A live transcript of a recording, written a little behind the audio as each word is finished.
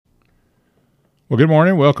Well, good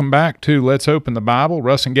morning. Welcome back to Let's Open the Bible.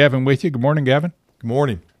 Russ and Gavin with you. Good morning, Gavin. Good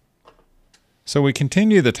morning. So we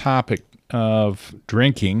continue the topic of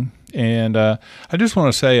drinking, and I just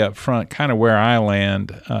want to say up front kind of where I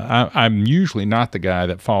land. I'm usually not the guy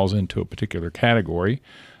that falls into a particular category,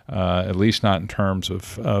 at least not in terms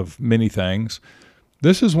of many things.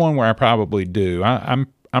 This is one where I probably do. I'm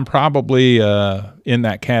probably in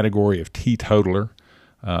that category of teetotaler.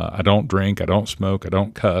 I don't drink, I don't smoke, I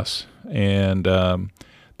don't cuss, and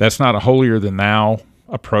that's not a holier-than-thou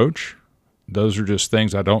approach. Those are just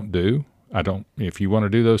things I don't do. I don't. If you want to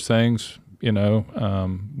do those things, we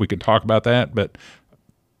can talk about that. But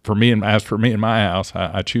as for me in my house,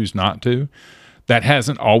 I choose not to. That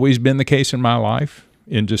hasn't always been the case in my life,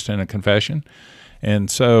 in a confession,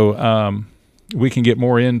 and so we can get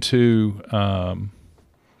more into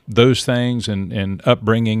those things and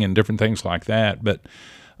upbringing and different things like that. But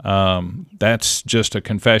that's just a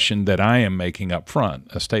confession that I am making up front,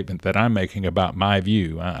 a statement that I'm making about my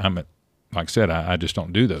view. Like I said, I just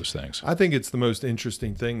don't do those things. I think it's the most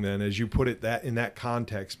interesting thing then, as you put it that in that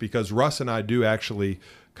context, because Russ and I do actually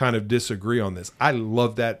kind of disagree on this. I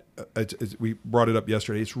love that. We brought it up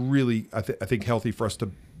yesterday. It's really, I think, healthy for us to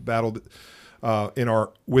battle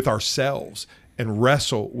with ourselves and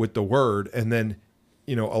wrestle with the Word, and then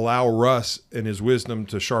allow Russ and his wisdom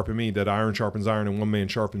to sharpen me, that iron sharpens iron and one man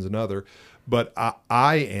sharpens another. But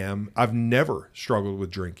I've never struggled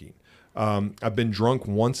with drinking. I've been drunk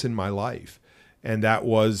once in my life, and that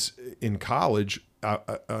was in college.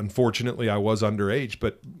 Unfortunately, I was underage,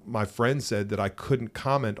 but my friend said that I couldn't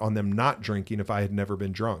comment on them not drinking if I had never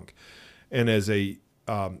been drunk. And as a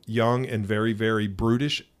young and very, very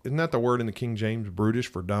brutish, isn't that the word in the King James, brutish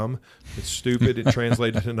for dumb? It's stupid. It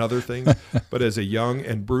translated in other things. But as a young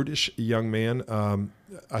and brutish young man,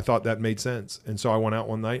 I thought that made sense. And so I went out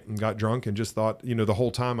one night and got drunk and just thought, the whole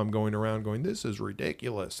time I'm going around going, this is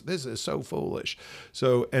ridiculous. This is so foolish.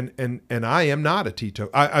 So, and I am not a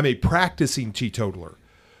teetotaler. I'm a practicing teetotaler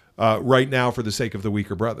right now for the sake of the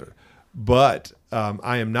weaker brother. But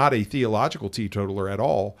I am not a theological teetotaler at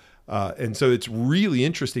all. And so it's really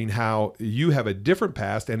interesting how you have a different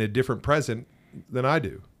past and a different present than I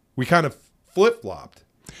do. We kind of flip-flopped,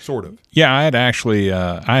 sort of. Yeah, I had actually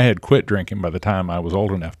I had quit drinking by the time I was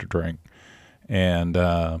old enough to drink, and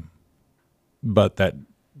but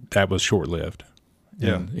that was short-lived.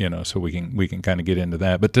 Yeah, and, so we can kind of get into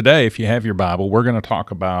that. But today, if you have your Bible, we're going to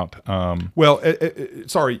talk about.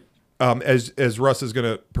 Sorry. As Russ is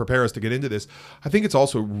going to prepare us to get into this, I think it's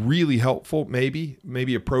also really helpful, maybe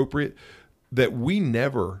appropriate, that we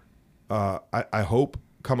never, I hope,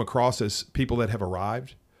 come across as people that have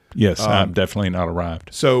arrived. Yes, I'm definitely not arrived.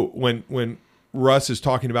 So when Russ is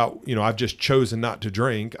talking about, I've just chosen not to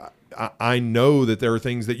drink, I know that there are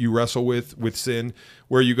things that you wrestle with sin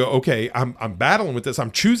where you go, okay, I'm battling with this.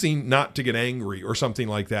 I'm choosing not to get angry or something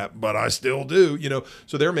like that, but I still do,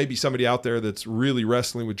 So there may be somebody out there that's really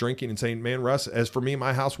wrestling with drinking and saying, man, Russ, as for me in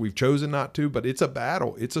my house, we've chosen not to, but it's a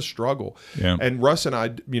battle. It's a struggle. Yeah. And Russ and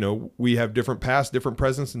I, we have different past, different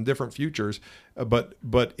presents, and different futures. But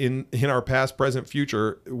in our past, present,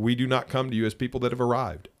 future, we do not come to you as people that have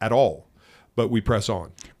arrived at all. But we press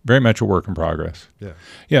on. Very much a work in progress.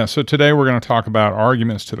 Yeah. So today we're going to talk about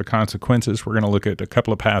arguments to the consequences. We're going to look at a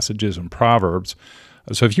couple of passages in Proverbs.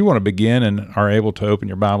 So if you want to begin and are able to open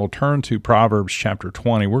your Bible, turn to Proverbs chapter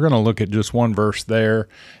 20. We're going to look at just one verse there,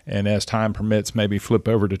 and as time permits, maybe flip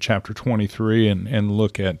over to chapter 23 and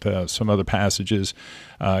look at some other passages.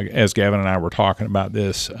 As Gavin and I were talking about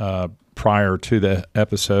this prior to the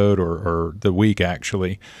episode or the week,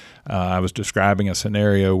 actually, I was describing a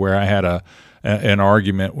scenario where I had an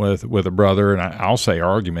argument with a brother, and I'll say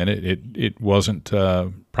argument. It wasn't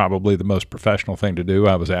probably the most professional thing to do.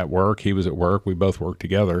 I was at work. He was at work. We both worked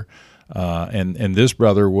together. And this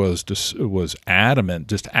brother was adamant,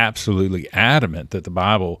 just absolutely adamant, that the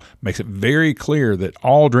Bible makes it very clear that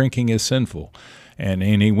all drinking is sinful. And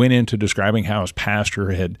he went into describing how his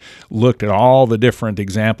pastor had looked at all the different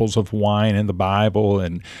examples of wine in the Bible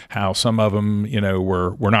and how some of them,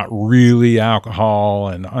 were not really alcohol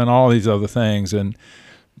and all these other things. And,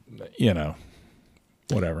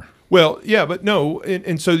 whatever. Well, yeah, but no.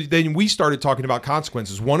 And so then we started talking about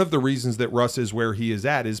consequences. One of the reasons that Russ is where he is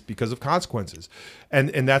at is because of consequences. And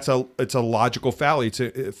it's a logical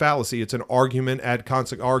fallacy. It's an argumentum ad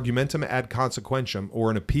consequentium,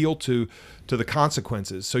 or an appeal to the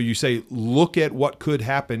consequences. So you say, look at what could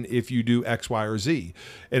happen if you do X, Y, or Z.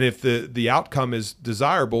 And if the outcome is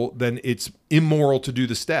desirable, then it's immoral to do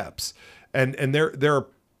the steps. And there are,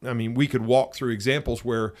 we could walk through examples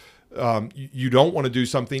where you don't want to do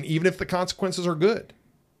something even if the consequences are good.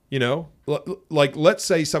 You know, like let's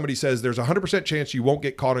say somebody says there's a 100% chance you won't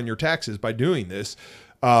get caught on your taxes by doing this,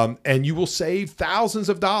 and you will save thousands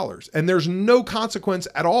of dollars, and there's no consequence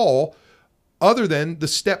at all other than the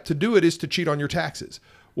step to do it is to cheat on your taxes.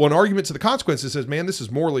 Well, an argument to the consequences says, man, this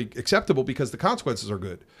is morally acceptable because the consequences are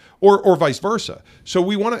good, or vice versa. So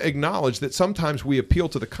we want to acknowledge that sometimes we appeal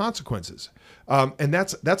to the consequences. And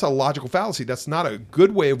that's a logical fallacy. That's not a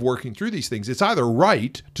good way of working through these things. It's either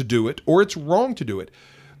right to do it or it's wrong to do it.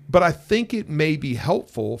 But I think it may be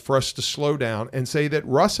helpful for us to slow down and say that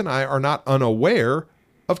Russ and I are not unaware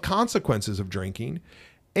of consequences of drinking.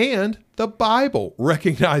 And the Bible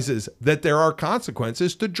recognizes that there are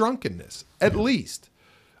consequences to drunkenness, at least.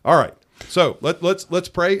 All right. So let's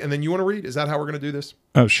pray. And then you want to read? Is that how we're going to do this?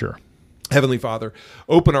 Oh, sure. Heavenly Father,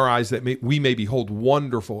 open our eyes that we may behold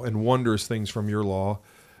wonderful and wondrous things from your law.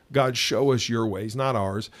 God, show us your ways, not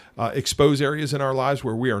ours. Expose areas in our lives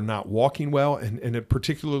where we are not walking well, and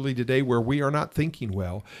particularly today where we are not thinking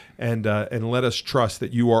well. And let us trust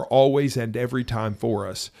that you are always and every time for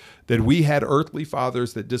us. That we had earthly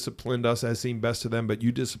fathers that disciplined us as seemed best to them, but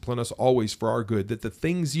you discipline us always for our good. That the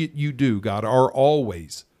things you do, God, are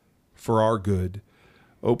always for our good.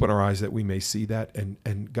 Open our eyes that we may see that,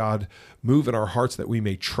 and God, move in our hearts that we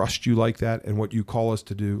may trust you like that, and what you call us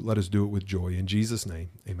to do, let us do it with joy. In Jesus' name,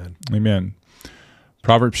 amen. Amen.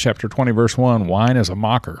 Proverbs chapter 20, verse 1, wine is a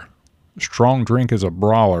mocker, strong drink is a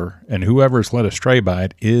brawler, and whoever is led astray by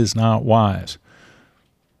it is not wise.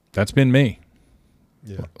 That's been me.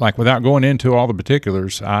 Yeah. Like, without going into all the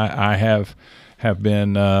particulars, I have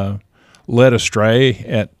been led astray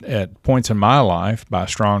at points in my life by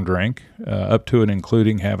strong drink, up to and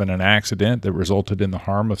including having an accident that resulted in the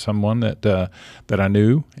harm of someone that I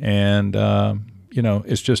knew. And,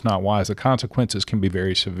 it's just not wise. The consequences can be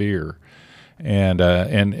very severe.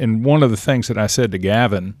 And one of the things that I said to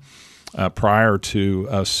Gavin prior to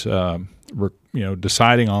us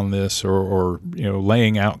deciding on this or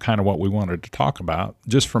laying out kind of what we wanted to talk about,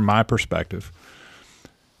 just from my perspective,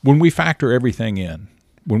 when we factor everything in,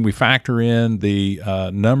 when we factor in the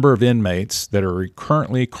number of inmates that are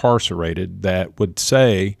currently incarcerated that would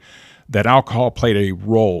say that alcohol played a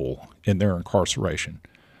role in their incarceration,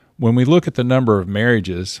 when we look at the number of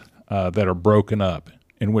marriages that are broken up,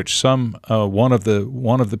 in which one of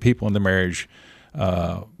the people in the marriage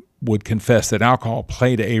would confess that alcohol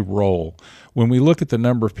played a role, when we look at the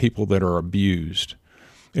number of people that are abused,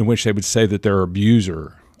 in which they would say that their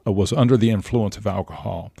abuser was under the influence of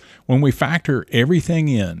alcohol. When we factor everything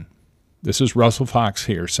in, this is Russel Fox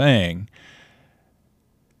here saying,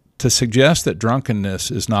 to suggest that drunkenness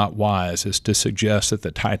is not wise is to suggest that the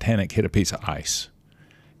Titanic hit a piece of ice.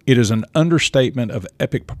 It is an understatement of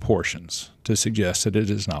epic proportions to suggest that it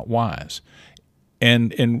is not wise.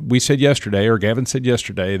 And we said yesterday, or Gavin said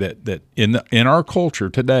yesterday, that in our culture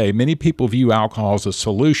today, many people view alcohol as a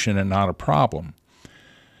solution and not a problem.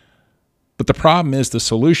 But the problem is the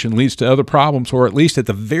solution leads to other problems, or at least at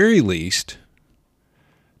the very least,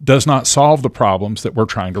 does not solve the problems that we're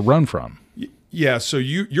trying to run from. Yeah, so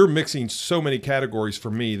you're mixing so many categories for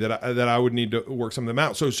me that I would need to work some of them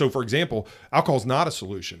out. So for example, alcohol is not a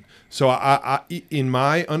solution. So I in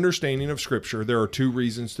my understanding of Scripture, there are two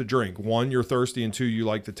reasons to drink. One, you're thirsty, and two, you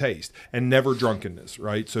like the taste, and never drunkenness,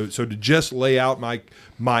 right? So to just lay out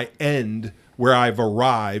my end where I've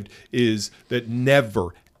arrived is that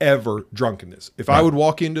never ever drunkenness. If I would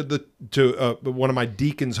walk into one of my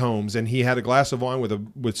deacon's homes and he had a glass of wine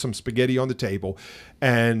with some spaghetti on the table,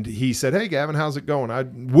 and he said, "Hey, Gavin, how's it going?" I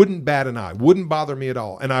wouldn't bat an eye, wouldn't bother me at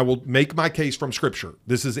all, and I will make my case from Scripture.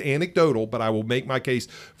 This is anecdotal, but I will make my case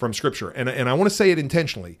from Scripture, and I want to say it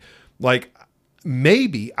intentionally, like.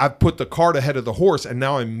 Maybe I've put the cart ahead of the horse and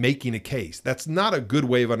now I'm making a case. That's not a good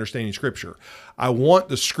way of understanding Scripture. I want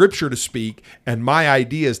the Scripture to speak and my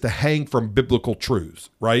ideas to hang from biblical truths,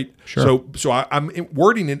 right? Sure. So I'm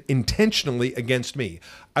wording it intentionally against me.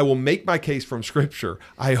 I will make my case from Scripture.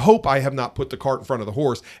 I hope I have not put the cart in front of the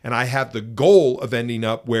horse and I have the goal of ending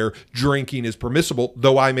up where drinking is permissible,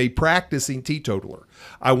 though I'm a practicing teetotaler.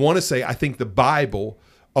 I want to say I think the Bible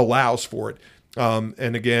allows for it.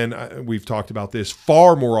 And again, we've talked about this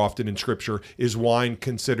far more often in Scripture. Is wine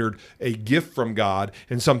considered a gift from God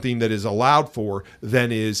and something that is allowed for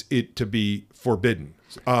than is it to be forbidden?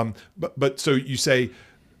 But so you say,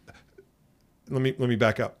 let me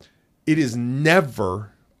back up. It is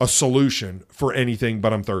never a solution for anything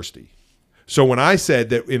but I'm thirsty. So when I said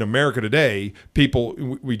that in America today,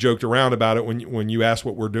 we joked around about it when you asked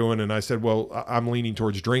what we're doing, and I said, well, I'm leaning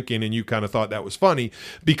towards drinking, and you kind of thought that was funny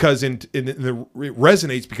because it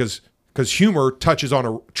resonates because humor touches on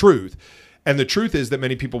a truth, and the truth is that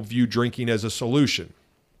many people view drinking as a solution.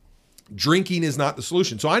 Drinking is not the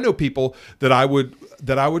solution. So I know people that I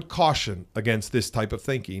would caution against this type of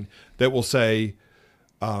thinking that will say,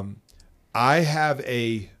 I have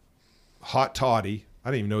a hot toddy. I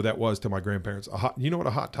didn't even know what that was to my grandparents. You know what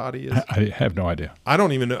a hot toddy is? I have no idea. I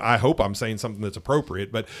don't even know. I hope I'm saying something that's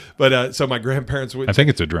appropriate, but so my grandparents would. I think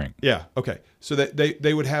it's a drink. Yeah. Okay. So that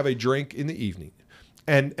they would have a drink in the evening,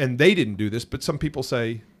 and they didn't do this, but some people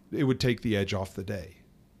say it would take the edge off the day.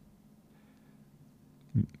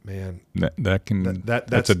 Man,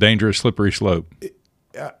 that's a dangerous slippery slope.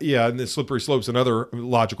 Yeah, and the slippery slope's another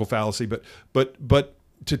logical fallacy, but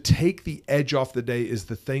to take the edge off the day is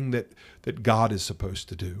the thing that God is supposed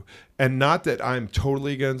to do. And not that I'm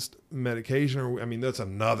totally against medication, that's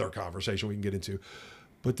another conversation we can get into,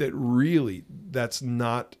 but that really that's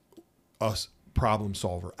not a problem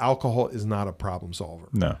solver. Alcohol is not a problem solver.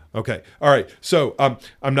 No. Okay. All right. So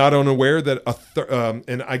I'm not unaware that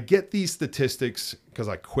and I get these statistics because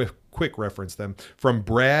I quick reference them from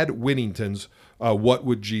Brad Whittington's What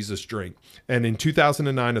Would Jesus Drink? And in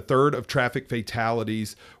 2009, a third of traffic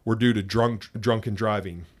fatalities were due to drunken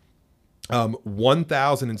driving.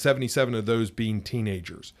 1,077 of those being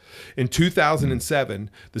teenagers. In 2007,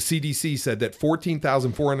 the CDC said that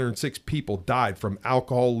 14,406 people died from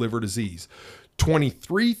alcohol liver disease.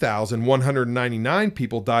 23,199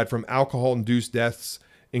 people died from alcohol-induced deaths,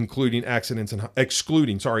 excluding accidents and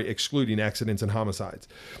homicides.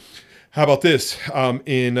 How about this?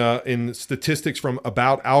 In statistics from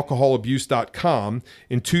aboutalcoholabuse.com,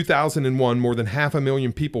 in 2001, more than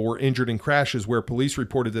 500,000 people were injured in crashes where police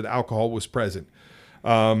reported that alcohol was present.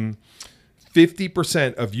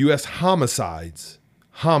 50% of U.S. homicides,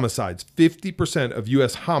 50% of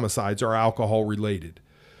U.S. homicides are alcohol related.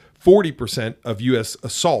 40% of U.S.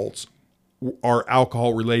 assaults are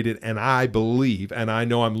alcohol related, and I believe, and I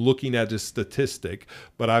know I'm looking at a statistic,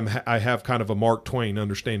 but I have kind of a Mark Twain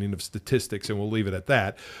understanding of statistics, and we'll leave it at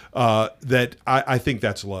that. That I think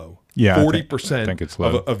that's low. Yeah, 40% I think it's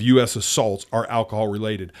low. of U.S. assaults are alcohol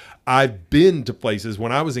related. I've been to places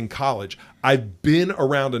when I was in college. I've been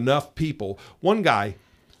around enough people. One guy,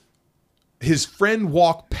 his friend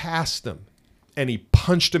walked past him, and he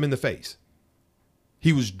punched him in the face.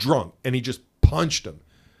 He was drunk, and he just punched him.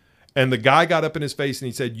 And the guy got up in his face and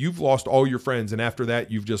he said, "You've lost all your friends, and after that,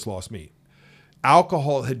 you've just lost me."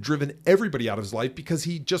 Alcohol had driven everybody out of his life because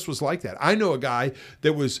he just was like that. I know a guy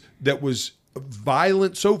that was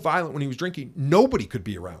violent, so violent when he was drinking, nobody could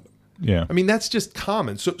be around him. Yeah. That's just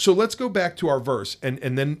common. So let's go back to our verse, and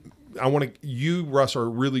then I want to. You, Russ, are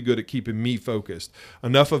really good at keeping me focused.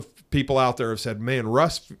 Enough of people out there have said, "Man,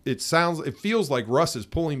 Russ, it feels like Russ is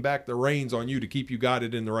pulling back the reins on you to keep you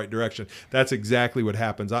guided in the right direction." That's exactly what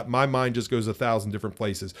happens. My mind just goes 1,000 different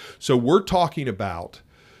places. So we're talking about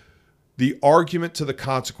the argument to the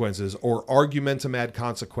consequences, or argumentum ad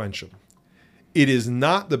consequentiam. It is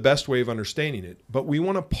not the best way of understanding it, but we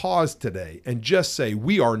want to pause today and just say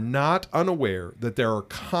we are not unaware that there are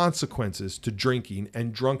consequences to drinking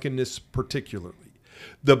and drunkenness particularly.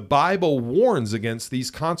 The Bible warns against these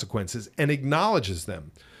consequences and acknowledges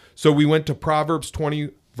them. So we went to Proverbs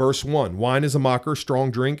 20, verse 1. Wine is a mocker, strong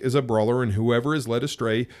drink is a brawler, and whoever is led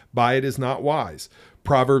astray by it is not wise.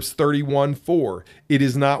 Proverbs 31:4. It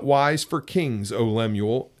is not wise for kings, O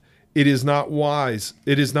Lemuel. It is not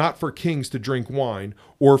for kings to drink wine,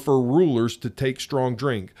 or for rulers to take strong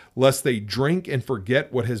drink, lest they drink and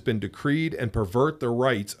forget what has been decreed and pervert the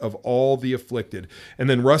rights of all the afflicted. And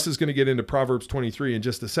then Russ is going to get into Proverbs 23 in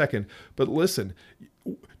just a second. But listen,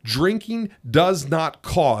 drinking does not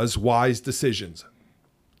cause wise decisions.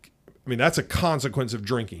 That's a consequence of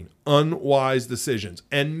drinking, unwise decisions.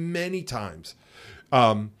 And many times,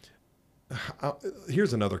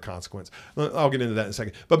 here's another consequence. I'll get into that in a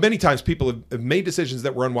second. But many times people have made decisions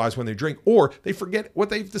that were unwise when they drink, or they forget what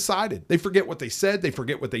they've decided. They forget what they said. They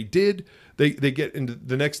forget what they did. They get into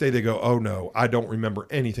the next day. They go, "Oh no, I don't remember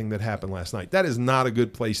anything that happened last night." That is not a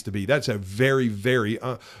good place to be. That's a very, very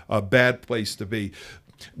bad place to be.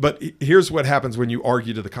 But here's what happens when you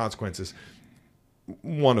argue to the consequences.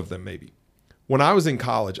 One of them, maybe. When I was in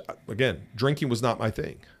college, again, drinking was not my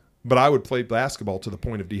thing. But I would play basketball to the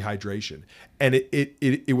point of dehydration. And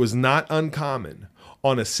it was not uncommon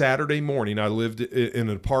on a Saturday morning. I lived in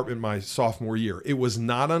an apartment my sophomore year. It was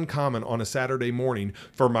not uncommon on a Saturday morning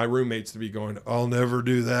for my roommates to be going, "I'll never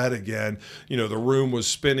do that again. The room was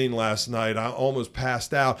spinning last night. I almost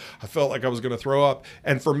passed out. I felt like I was going to throw up."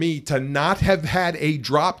 And for me to not have had a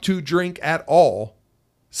drop to drink at all,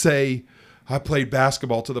 say, "I played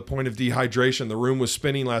basketball to the point of dehydration. The room was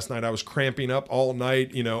spinning last night. I was cramping up all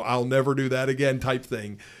night. I'll never do that again," type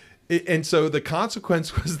thing. And so the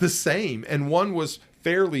consequence was the same. And one was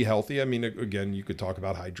fairly healthy. I mean, again, you could talk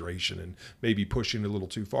about hydration and maybe pushing a little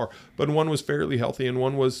too far, but one was fairly healthy and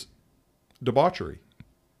one was debauchery.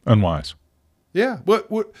 Unwise. Yeah.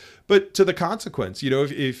 But to the consequence,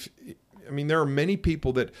 if I mean, there are many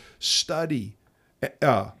people that study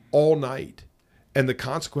all night, and the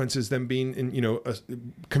consequence is them being,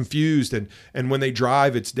 confused, and when they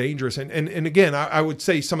drive, it's dangerous. And again, I would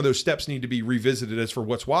say some of those steps need to be revisited as for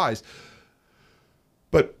what's wise.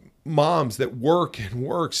 But moms that work and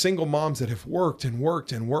work, single moms that have worked and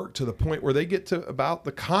worked and worked to the point where they get to about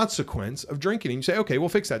the consequence of drinking, and you say, okay, we'll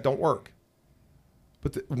fix that. Don't work.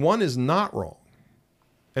 But one is not wrong,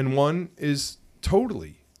 and one is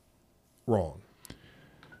totally wrong.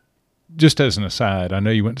 Just as an aside, I know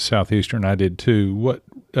you went to Southeastern. I did too. What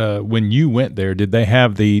when you went there, did they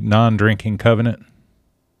have the non-drinking covenant?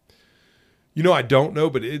 I don't know,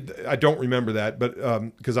 but I don't remember that. But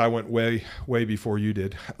because I went way before you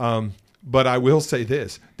did. But I will say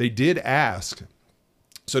this: they did ask.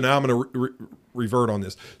 So now I'm going to revert on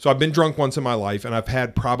this. So I've been drunk once in my life, and I've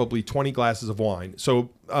had probably 20 glasses of wine. So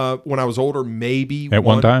when I was older, maybe at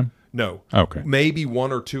one time. No. Okay. Maybe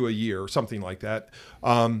one or two a year, something like that.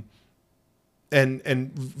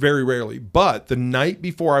 And very rarely. But the night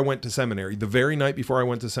before I went to seminary, the very night before I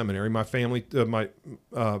went to seminary, my family, my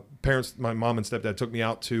parents, my mom and stepdad took me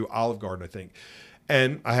out to Olive Garden, I think.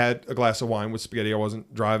 And I had a glass of wine with spaghetti. I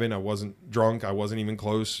wasn't driving. I wasn't drunk. I wasn't even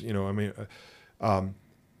close.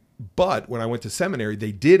 But when I went to seminary,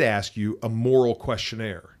 they did ask you a moral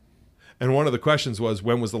questionnaire. And one of the questions was,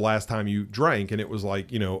 when was the last time you drank? And it was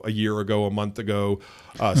like, a year ago, a month ago,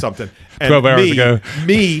 something. And 12 hours ago.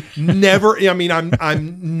 Me, never. I mean,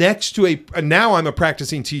 I'm next to now I'm a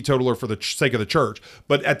practicing teetotaler for the sake of the church.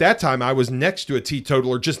 But at that time, I was next to a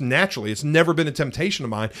teetotaler just naturally. It's never been a temptation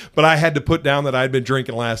of mine. But I had to put down that I had been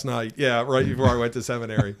drinking last night. Yeah, right before I went to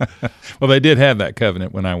seminary. Well, they did have that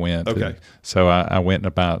covenant when I went. Okay. So I went in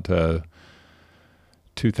about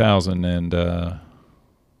 2000 and...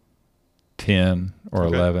 10 or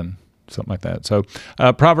 11, something like that. So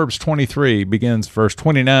Proverbs 23 begins, verse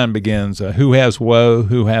 29 begins, who has woe,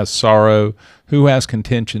 who has sorrow, who has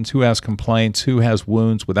contentions, who has complaints, who has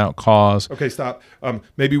wounds without cause. Okay, stop.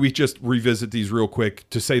 Maybe we just revisit these real quick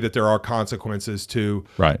to say that there are consequences to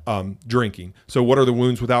drinking. So what are the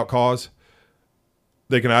wounds without cause?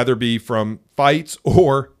 They can either be from fights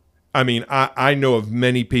or, I know of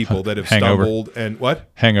many people that have stumbled and what?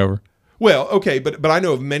 Hangover. Well, okay, but I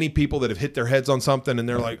know of many people that have hit their heads on something and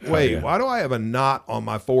they're like, wait, why do I have a knot on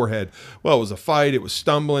my forehead? Well, it was a fight. It was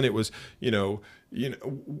stumbling. It was, I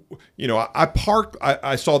parked.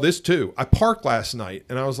 I saw this too. I parked last night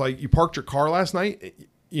and I was like, you parked your car last night?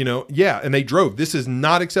 Yeah. And they drove. This is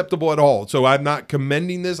not acceptable at all. So I'm not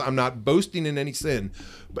commending this. I'm not boasting in any sin.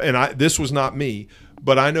 And this was not me.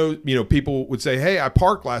 But I know, people would say, hey, I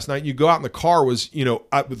parked last night. You go out and the car was,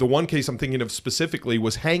 the one case I'm thinking of specifically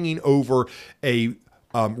was hanging over a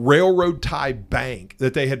railroad tie bank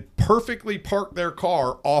that they had perfectly parked their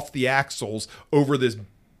car off the axles over this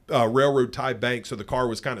railroad tie bank. So the car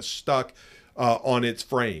was kind of stuck on its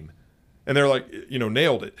frame. And they're like,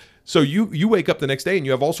 nailed it. So you wake up the next day and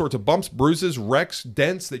you have all sorts of bumps, bruises, wrecks,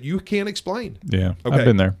 dents that you can't explain. Yeah, okay. I've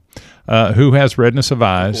been there. Who has redness of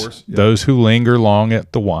eyes? Of course, yeah. Those who linger long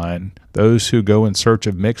at the wine, those who go in search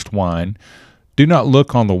of mixed wine. Do not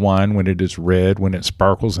look on the wine when it is red, when it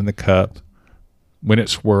sparkles in the cup, when it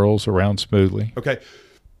swirls around smoothly. Okay.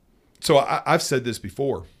 So I've said this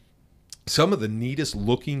before. Some of the neatest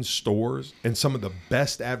looking stores and some of the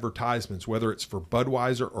best advertisements, whether it's for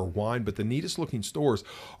Budweiser or wine, but the neatest looking stores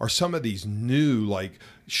are some of these new, like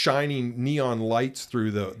shining neon lights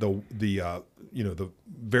through the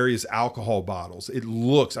various alcohol bottles. It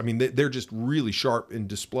looks, they're just really sharp in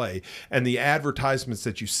display. And the advertisements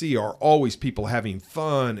that you see are always people having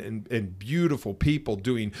fun and beautiful people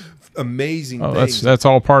doing amazing things. That's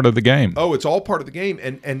all part of the game. Oh, it's all part of the game.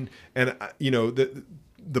 And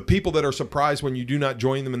the people that are surprised when you do not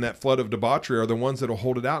join them in that flood of debauchery are the ones that will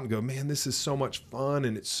hold it out and go, man, this is so much fun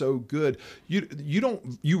and it's so good.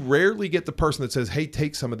 You rarely get the person that says, hey,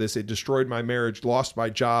 take some of this. It destroyed my marriage, lost my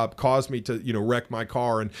job, caused me to, wreck my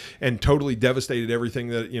car and totally devastated everything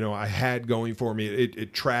that, I had going for me.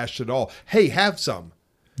 It trashed it all. Hey, have some.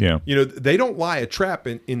 Yeah. They don't lie a trap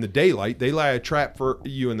in the daylight. They lie a trap for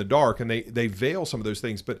you in the dark, and they veil some of those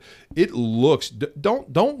things. But it looks,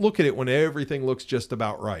 don't look at it when everything looks just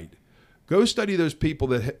about right. Go study those people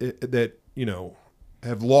that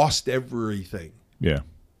have lost everything. Yeah.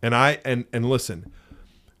 And listen,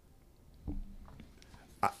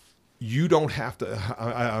 you don't have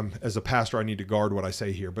to, as a pastor, I need to guard what I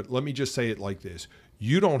say here, but let me just say it like this.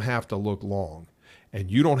 You don't have to look long, and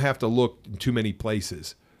you don't have to look in too many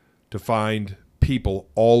places to find people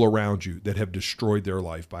all around you that have destroyed their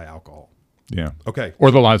life by alcohol. Yeah. Okay. Or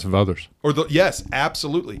the lives of others. Yes,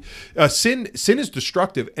 absolutely. Sin is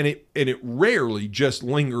destructive, and it rarely just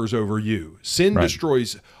lingers over you. Sin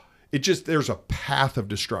destroys. It just, there's a path of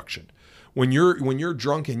destruction. When you're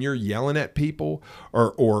drunk and you're yelling at people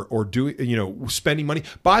or doing, spending money.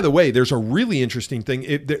 By the way, there's a really interesting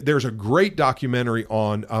thing. There's a great documentary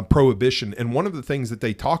on prohibition, and one of the things that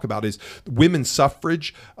they talk about is women's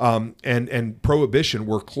suffrage and prohibition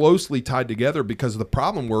were closely tied together because of the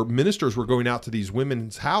problem where ministers were going out to these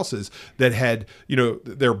women's houses that had,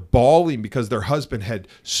 they're bawling because their husband had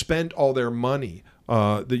spent all their money. He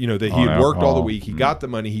had worked all the week. He got the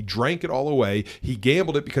money. He drank it all away. He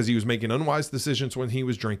gambled it because he was making unwise decisions when he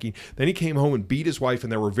was drinking. Then he came home and beat his wife, and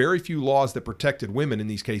there were very few laws that protected women in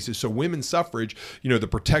these cases. So women's suffrage, the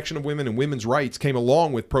protection of women and women's rights came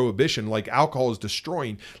along with prohibition, like alcohol is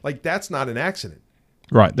destroying. Like, that's not an accident.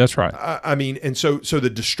 Right, that's right. And so the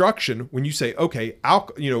destruction, when you say, okay,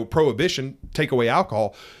 prohibition, take away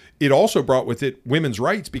alcohol, it also brought with it women's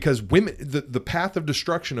rights, because women, the path of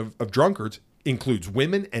destruction of drunkards includes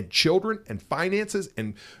women and children and finances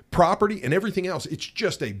and property and everything else. It's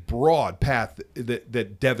just a broad path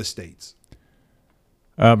that devastates.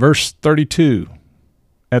 Verse 32,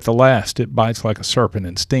 at the last it bites like a serpent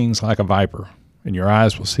and stings like a viper, and your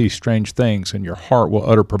eyes will see strange things, and your heart will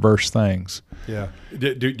utter perverse things. Yeah.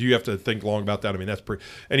 Do you have to think long about that? I mean, that's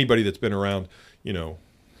anybody that's been around,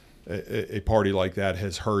 a party like that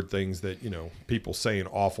has heard things that, people saying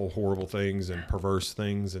awful, horrible things and perverse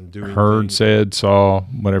things and doing heard, things. said, saw,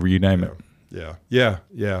 whatever you name it. Yeah.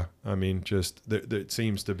 I mean, just it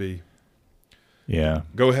seems to be. Yeah.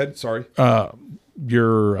 Go ahead. Sorry. Let's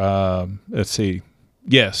see.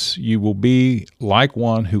 Yes, you will be like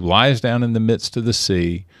one who lies down in the midst of the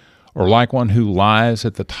sea, or like one who lies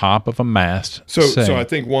at the top of a mast. So I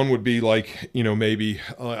think one would be like, maybe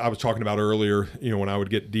I was talking about earlier, when I would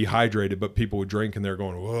get dehydrated, but people would drink and they're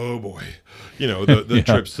going, whoa, boy, the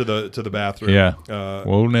trips to the bathroom. Yeah.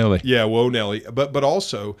 Whoa, Nelly. Yeah. Whoa, Nelly. But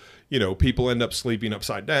also, people end up sleeping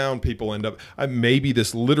upside down. People end up, maybe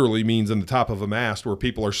this literally means in the top of a mast where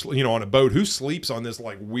people are, on a boat. Who sleeps on this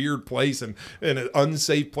like weird place and in an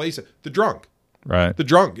unsafe place? The drunk. Right. The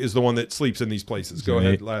drunk is the one that sleeps in these places. Go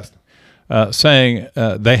ahead. Last. Saying,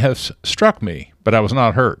 they have struck me, but I was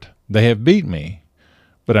not hurt. They have beat me,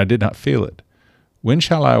 but I did not feel it. When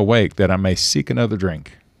shall I awake that I may seek another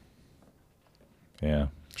drink? Yeah,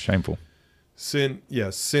 shameful. Sin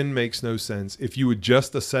makes no sense. If you would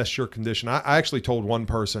just assess your condition. I actually told one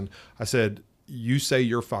person, I said, you say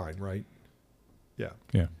you're fine, right? Yeah.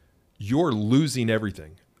 Yeah. You're losing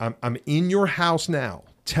everything. I'm in your house now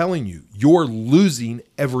telling you you're losing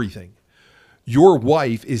everything. Your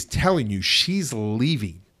wife is telling you she's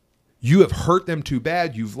leaving. You have hurt them too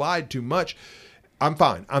bad. You've lied too much. I'm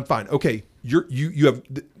fine. Okay. You have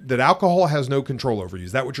that alcohol has no control over you.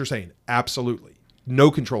 Is that what you're saying? Absolutely.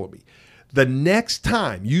 No control of me. The next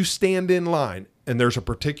time you stand in line and there's a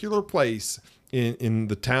particular place in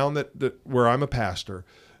the town that where I'm a pastor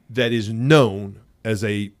that is known as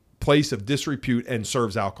a place of disrepute and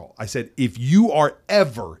serves alcohol. I said, if you are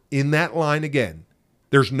ever in that line again,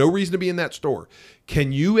 there's no reason to be in that store.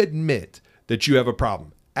 Can you admit that you have a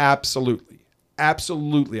problem? Absolutely.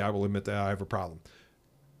 Absolutely, I will admit that I have a problem.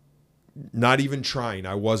 Not even trying.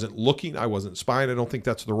 I wasn't looking. I wasn't spying. I don't think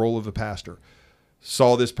that's the role of a pastor.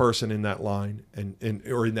 Saw this person in that line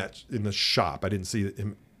or in the shop. I didn't see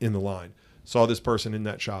him in the line. Saw this person in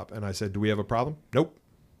that shop, and I said, do we have a problem? Nope.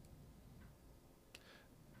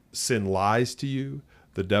 Sin lies to you.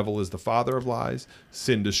 The devil is the father of lies.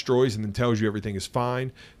 Sin destroys and then tells you everything is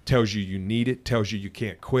fine, tells you need it, tells you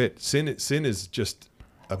can't quit. Sin is just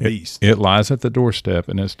a beast. It lies at the doorstep,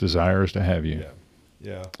 and its desire is to have you.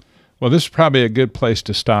 Yeah. Well, this is probably a good place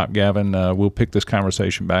to stop, Gavin. We'll pick this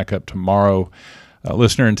conversation back up tomorrow.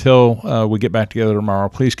 Listener, until we get back together tomorrow,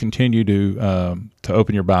 please continue to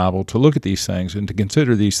open your Bible, to look at these things, and to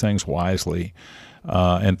consider these things wisely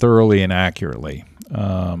and thoroughly and accurately.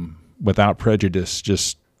 Without prejudice,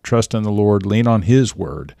 just trust in the Lord, lean on His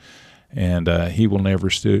word, and He will never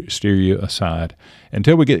steer you aside.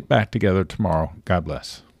 Until we get back together tomorrow, God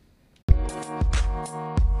bless.